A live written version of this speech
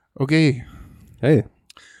Okay. Hey,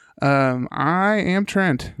 I am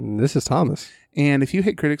Trent. this is Thomas. And if you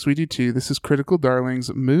hate critics, we do too. This is Critical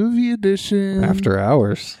Darlings Movie Edition. After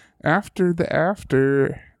hours. After the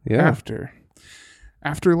after. Yeah.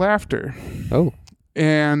 After laughter. Oh.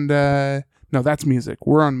 And, no, that's music.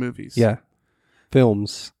 We're on movies. Yeah.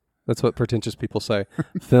 Films. That's what pretentious people say.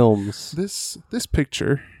 Films. This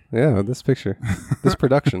picture. Yeah, this picture. This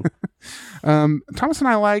production. Thomas and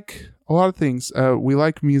I like a lot of things. We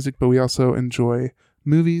like music, but we also enjoy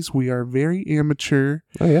movies. We are very amateur.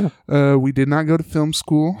 Oh, yeah. We did not go to film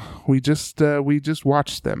school. We just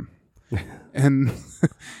watched them. and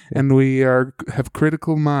we have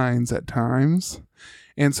critical minds at times.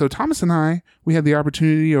 And so Thomas and I, we had the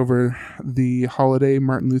opportunity over the holiday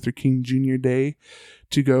Martin Luther King Jr. Day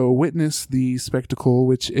to go witness the spectacle,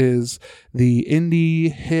 which is the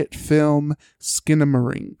indie hit film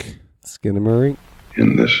Skinamarink. Skinamarink.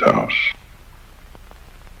 In this house.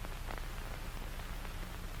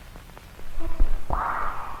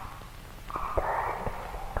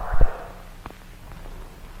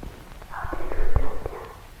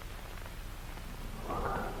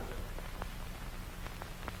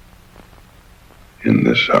 In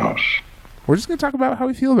this house. We're just going to talk about how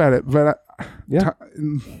we feel about it, but Yeah.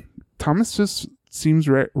 Thomas just seems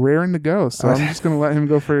raring to go, so I'm just going to let him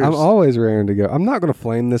go first. I'm always raring to go. I'm not going to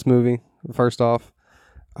flame this movie, first off.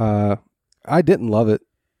 I didn't love it.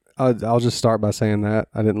 I'll just start by saying that.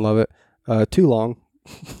 I didn't love it. Too long.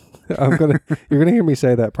 You're going to hear me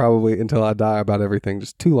say that probably until I die about everything.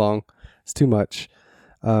 Just too long. It's too much.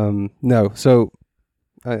 No, so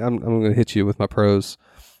I'm going to hit you with my pros.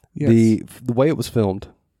 Yes. The way it was filmed,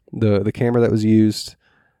 the camera that was used,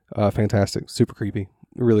 fantastic, super creepy,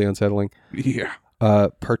 really unsettling. Yeah.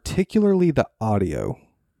 Particularly the audio.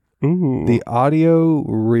 Ooh. The audio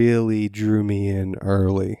really drew me in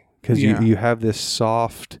early because you have this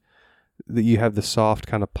soft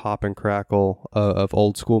kind of pop and crackle of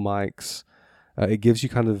old school mics. It gives you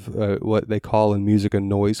kind of what they call in music a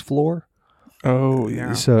noise floor. Oh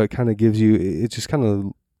yeah. So it kind of gives you, it just kind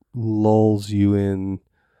of lulls you in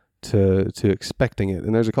to expecting it.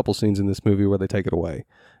 And there's a couple scenes in this movie where they take it away,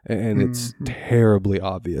 and it's terribly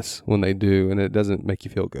obvious when they do, and it doesn't make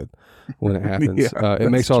you feel good when it happens.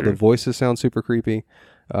 It makes all the voices sound super creepy.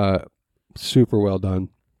 Super well done.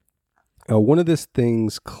 One of these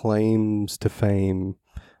things claims to fame.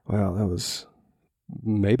 Wow, that was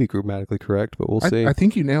maybe grammatically correct, but we'll see. I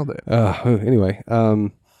think you nailed it. Anyway,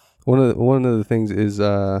 one of the things is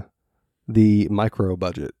the micro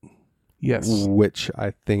budget. Yes. Which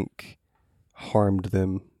I think harmed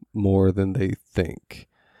them more than they think.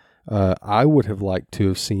 I would have liked to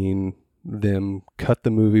have seen them cut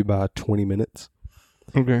the movie by 20 minutes.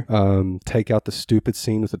 Okay. Take out the stupid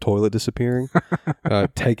scene with the toilet disappearing.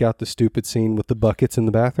 Take out the stupid scene with the buckets in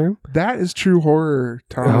the bathroom. That is true horror,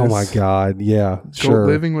 Thomas. Oh my God. Yeah. Sure.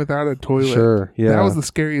 Living without a toilet. Sure. Yeah. That was the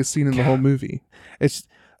scariest scene in the whole movie.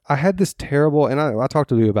 I had this terrible, and I talked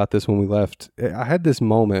to you about this when we left. I had this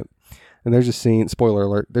moment. And there's a scene, spoiler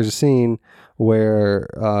alert, there's a scene where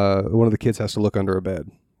one of the kids has to look under a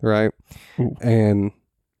bed, right? Ooh. And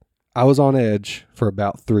I was on edge for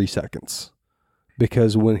about 3 seconds.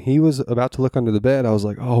 Because when he was about to look under the bed, I was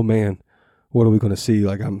like, oh man, what are we going to see?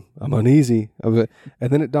 Like, I'm uneasy. And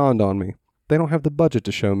then it dawned on me, they don't have the budget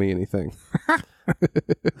to show me anything.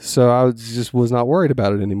 So I just was not worried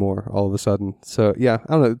about it anymore all of a sudden. So yeah,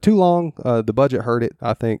 I don't know, too long. The budget hurt it,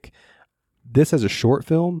 I think. This as a short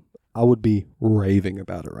film, I would be raving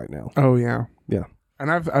about it right now. Oh yeah. Yeah. And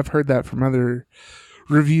I've heard that from other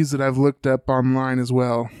reviews that I've looked up online as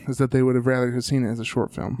well, is that they would have rather have seen it as a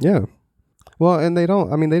short film. Yeah. Well, and they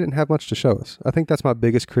didn't have much to show us. I think that's my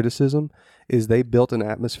biggest criticism is they built an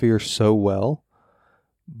atmosphere so well,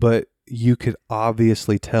 but you could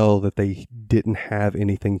obviously tell that they didn't have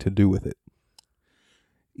anything to do with it.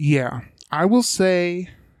 Yeah. I will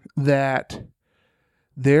say that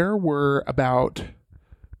there were about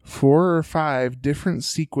 4 or 5 different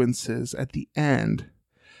sequences at the end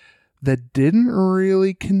that didn't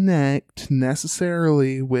really connect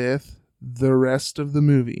necessarily with the rest of the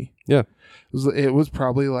movie. Yeah. It was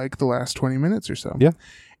probably like the last 20 minutes or so. Yeah.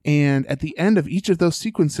 And at the end of each of those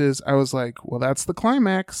sequences, I was like, well, that's the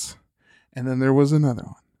climax. And then there was another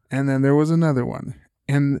one. And then there was another one.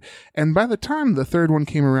 And by the time the third one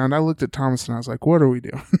came around, I looked at Thomas and I was like, what are we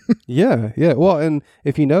doing? Yeah. Well, and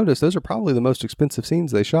if you notice, those are probably the most expensive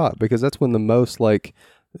scenes they shot because that's when the most, like,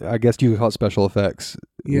 I guess you could call it special effects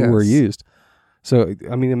were used. So,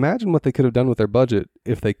 I mean, imagine what they could have done with their budget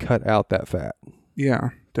if they cut out that fat. Yeah,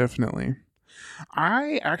 definitely.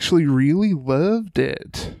 I actually really loved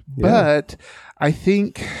it, Yeah. but I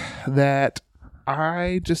think that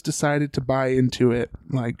I just decided to buy into it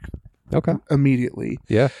like Okay. immediately.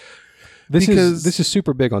 Yeah. This Because- is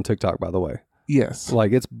super big on TikTok, by the way. Yes.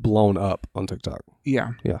 Like, it's blown up on TikTok.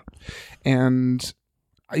 Yeah. Yeah. And,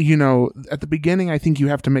 you know, at the beginning, I think you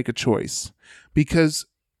have to make a choice because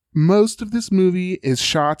most of this movie is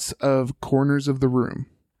shots of corners of the room.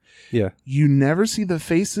 Yeah. You never see the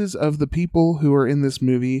faces of the people who are in this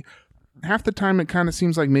movie. Half the time, it kind of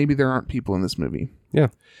seems like maybe there aren't people in this movie. Yeah.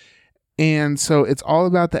 And so it's all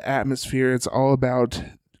about the atmosphere. It's all about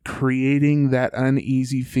creating that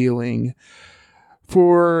uneasy feeling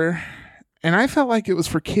and I felt like it was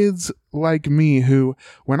for kids like me who,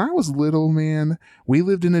 when I was little, man, we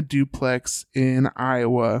lived in a duplex in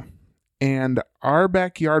Iowa and our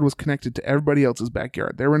backyard was connected to everybody else's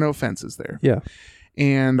backyard. There were no fences there. Yeah.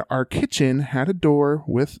 And our kitchen had a door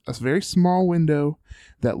with a very small window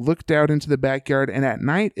that looked out into the backyard. And at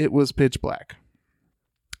night, it was pitch black.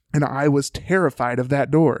 And I was terrified of that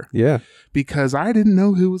door. Yeah. Because I didn't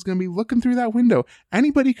know who was going to be looking through that window.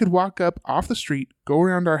 Anybody could walk up off the street, go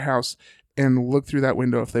around our house, and look through that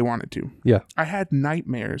window if they wanted to. Yeah. I had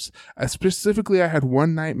nightmares. Specifically, I had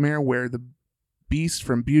one nightmare where the Beast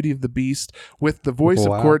from Beauty of the Beast with the voice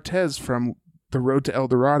of Cortez from The Road to El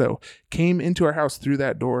Dorado came into our house through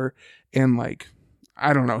that door and like,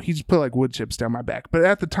 I don't know, he just put like wood chips down my back. But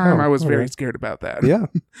at the time, I was very scared about that. Yeah.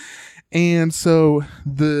 And so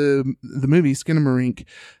the movie Skinamarink,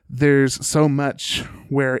 there's so much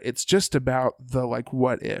where it's just about the like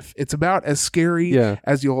what if. It's about as scary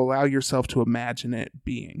as you'll allow yourself to imagine it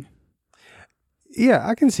being. Yeah,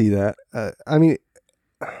 I can see that. I mean,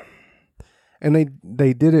 and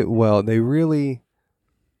they did it well. They really,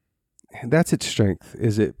 that's its strength,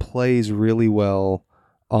 is it plays really well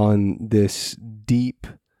on this deep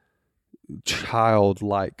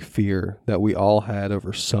childlike fear that we all had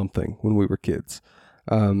over something when we were kids.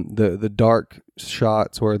 The dark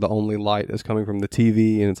shots where the only light is coming from the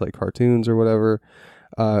TV and it's like cartoons or whatever.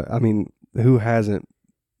 I mean, who hasn't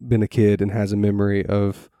been a kid and has a memory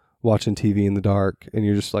of watching TV in the dark and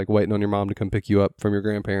you're just like waiting on your mom to come pick you up from your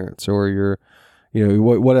grandparents or your, you know,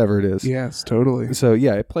 whatever it is. Yes, totally. So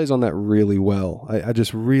yeah, it plays on that really well. I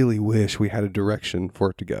just really wish we had a direction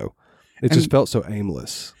for it to go. It just felt so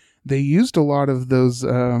aimless. They used a lot of those,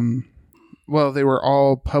 well, they were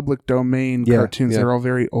all public domain cartoons. They're all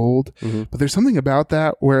very old. Mm-hmm. But there's something about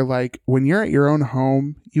that where, like, when you're at your own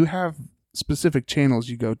home, you have specific channels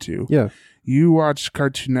you go to. Yeah. You watch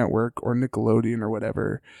Cartoon Network or Nickelodeon or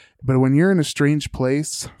whatever. But when you're in a strange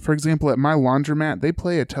place, for example, at my laundromat, they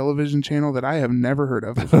play a television channel that I have never heard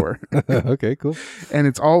of before. Okay, cool. And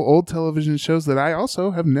it's all old television shows that I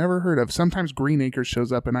also have never heard of. Sometimes Green Acres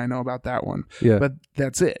shows up and I know about that one. Yeah. But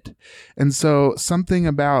that's it. And so something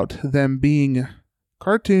about them being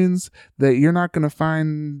cartoons that you're not going to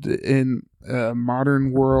find in a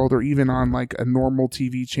modern world or even on like a normal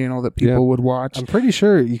TV channel that people would watch. I'm pretty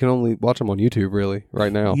sure you can only watch them on YouTube really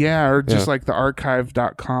right now. Yeah, or just like the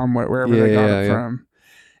archive.com, wherever they got it from.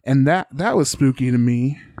 And that was spooky to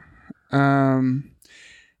me. And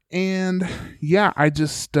yeah, I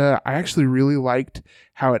actually really liked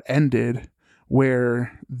how it ended,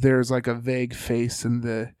 where there's like a vague face in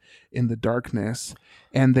the darkness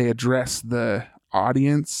and they address the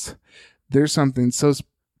audience. There's something so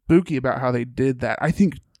spooky about how they did that. I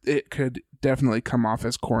think it could definitely come off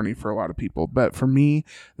as corny for a lot of people, but for me,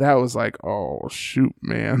 that was like, oh shoot,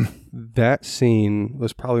 man. That scene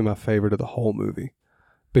was probably my favorite of the whole movie,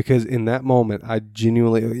 because in that moment, I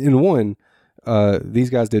genuinely, these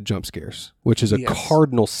guys did jump scares, which is a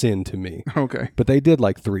cardinal sin to me. Okay, but they did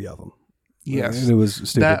like 3 of them. Yes, and it was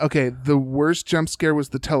stupid. The worst jump scare was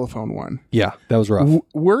the telephone one. Yeah, that was rough.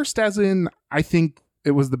 Worst as in, I think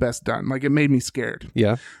it was the best done. Like, it made me scared.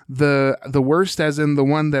 Yeah. The worst as in the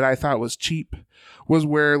one that I thought was cheap was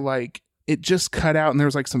where like it just cut out and there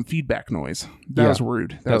was like some feedback noise. That was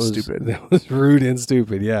rude. That was stupid. That was rude and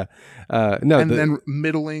stupid. Yeah. Then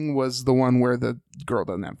middling was the one where the girl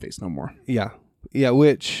doesn't have face no more. Yeah. Yeah.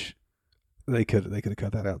 Which they could have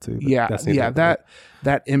cut that out too. Yeah.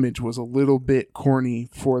 That image was a little bit corny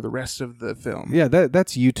for the rest of the film. Yeah.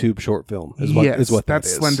 That's YouTube short film is what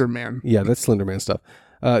that's Slender Man. Yeah. That's Slender Man stuff.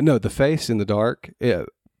 No, the face in the dark,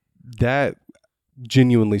 that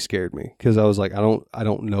genuinely scared me, because I was like, I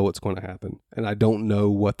don't know what's going to happen, and I don't know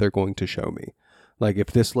what they're going to show me. Like, if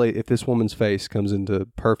this woman's face comes into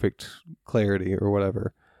perfect clarity or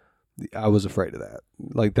whatever, I was afraid of that.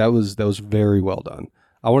 Like, that was very well done.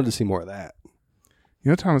 I wanted to see more of that. You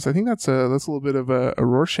know, Thomas, I think that's a little bit of a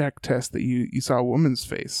Rorschach test that you saw a woman's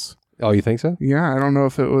face. Oh, you think so? Yeah, I don't know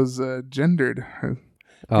if it was gendered.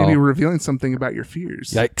 Maybe revealing something about your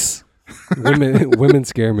fears. Yikes. Women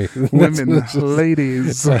scare me. Women,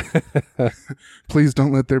 ladies, please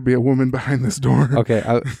don't let there be a woman behind this door. Okay,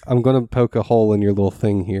 I'm going to poke a hole in your little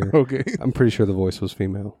thing here. Okay. I'm pretty sure the voice was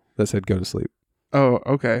female that said go to sleep. Oh,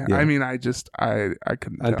 okay. Yeah. I mean, I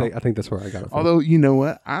couldn't tell. I think that's where I got it from. Although, you know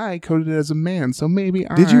what? I coded it as a man, so maybe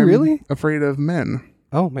Did you really? afraid of men.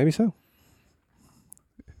 Oh, maybe so.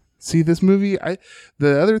 See, this movie,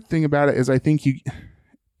 the other thing about it is I think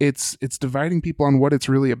it's dividing people on what it's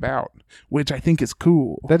really about, which I think is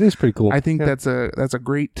cool. That is pretty cool. I think that's a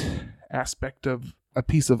great aspect of a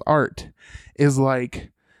piece of art, is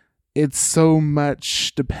like it's so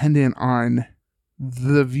much dependent on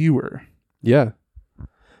the viewer. Yeah.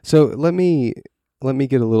 So let me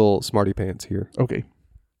get a little smarty pants here. Okay.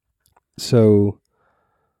 So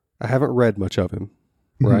I haven't read much of him,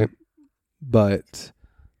 right? But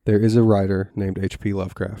there is a writer named H.P.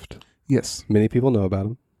 Lovecraft. Yes. Many people know about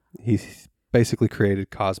him. He's basically created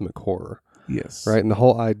cosmic horror. Yes. Right? And the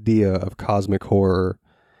whole idea of cosmic horror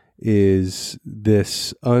is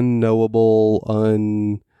this unknowable,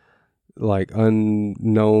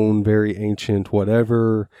 unknown, very ancient,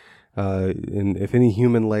 whatever. And if any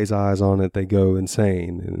human lays eyes on it, they go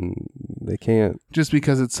insane, and they can't. Just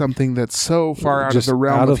because it's something that's so far out of the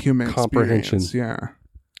realm of human comprehension. Experience. Yeah.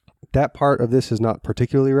 That part of this is not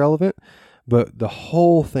particularly relevant, but the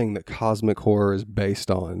whole thing that cosmic horror is based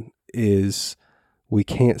on is we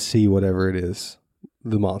can't see whatever it is,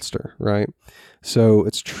 the monster, right? So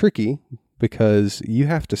it's tricky because you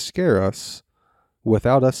have to scare us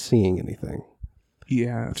without us seeing anything.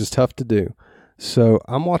 Yeah. Which is tough to do. So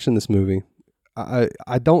I'm watching this movie. I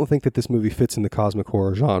don't think that this movie fits in the cosmic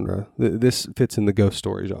horror genre. This fits in the ghost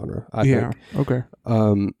story genre, I think. Okay.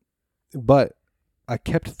 But I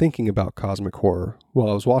kept thinking about cosmic horror while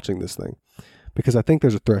I was watching this thing, because I think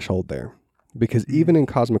there's a threshold there. Because even in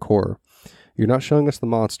cosmic horror, you're not showing us the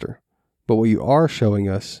monster, but what you are showing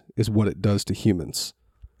us is what it does to humans.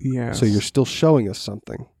 Yes. So you're still showing us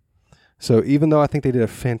something. So even though I think they did a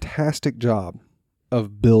fantastic job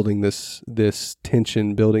of building this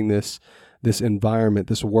tension, building this environment,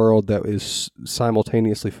 this world that is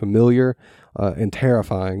simultaneously familiar and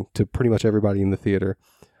terrifying to pretty much everybody in the theater,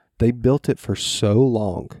 they built it for so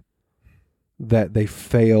long that they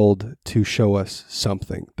failed to show us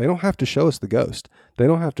something. They don't have to show us the ghost. They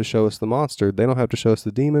don't have to show us the monster. They don't have to show us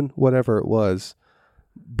the demon, whatever it was,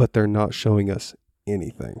 but they're not showing us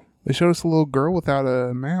anything. They showed us a little girl without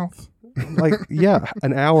a mouth. Like, yeah,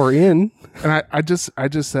 an hour in. And I just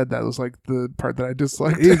said that was like the part that I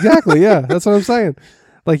disliked. Exactly, yeah. That's what I'm saying.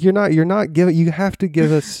 Like, you're not giving, you have to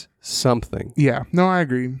give us something. Yeah. No, I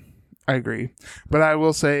agree. But I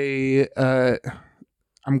will say,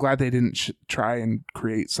 I'm glad they didn't try and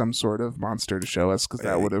create some sort of monster to show us, because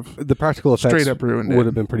that would have the practical effects straight up ruined it. Would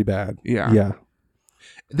have been pretty bad. Yeah.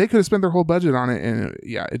 They could have spent their whole budget on it, and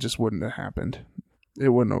it just wouldn't have happened. It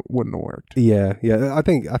wouldn't have worked. Yeah. I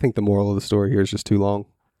think the moral of the story here is just too long.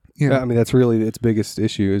 Yeah. I mean, that's really its biggest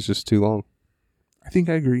issue, is just too long. I think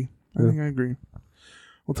I agree.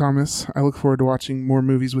 Well, Thomas, I look forward to watching more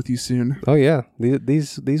movies with you soon. Oh yeah,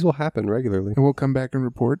 these will happen regularly, and we'll come back and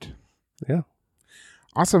report. Yeah.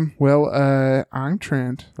 Awesome. Well, I'm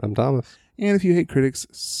Trent. I'm Thomas. And if you hate critics,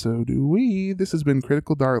 so do we. This has been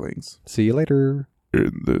Critical Darlings. See you later.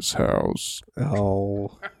 In this house.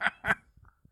 Oh.